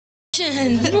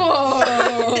position.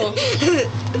 Whoa.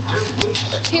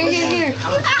 Here.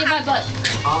 Get my butt.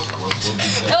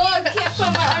 Oh, I can't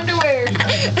put my underwear.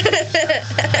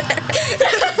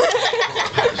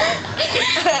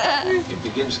 It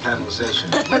begins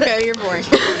conversation. Okay, you're boring.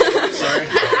 Sorry.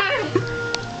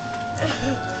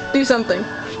 Do something.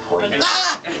 Are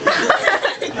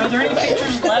there any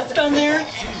pictures left on there?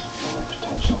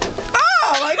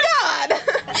 Oh my god!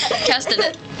 Casted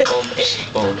it.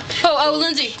 Boom. Oh,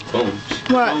 Lindsay. Boom.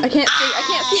 What? I can't see.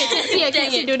 I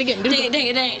can't see. Do it again. Dang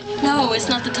it. No, it's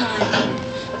not the time.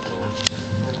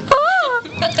 Ah!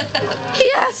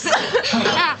 Yes!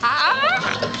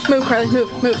 Move, Carly.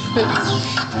 Move.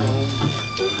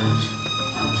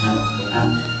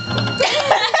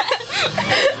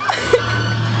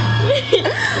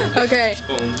 Okay.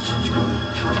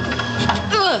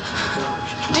 Boom.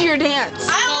 Do your dance.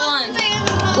 Hold on.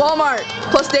 Walmart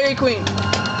plus Dairy Queen.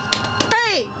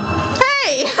 Hey!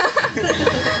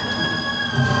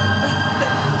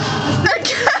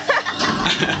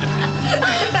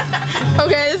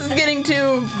 Okay, this is getting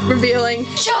too revealing.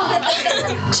 Shut up.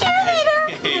 Cheerleader!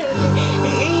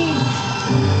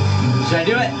 Should I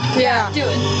do it? Yeah. Do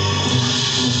it.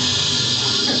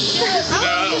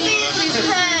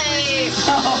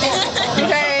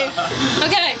 Okay.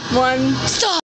 Okay. 1. Stop.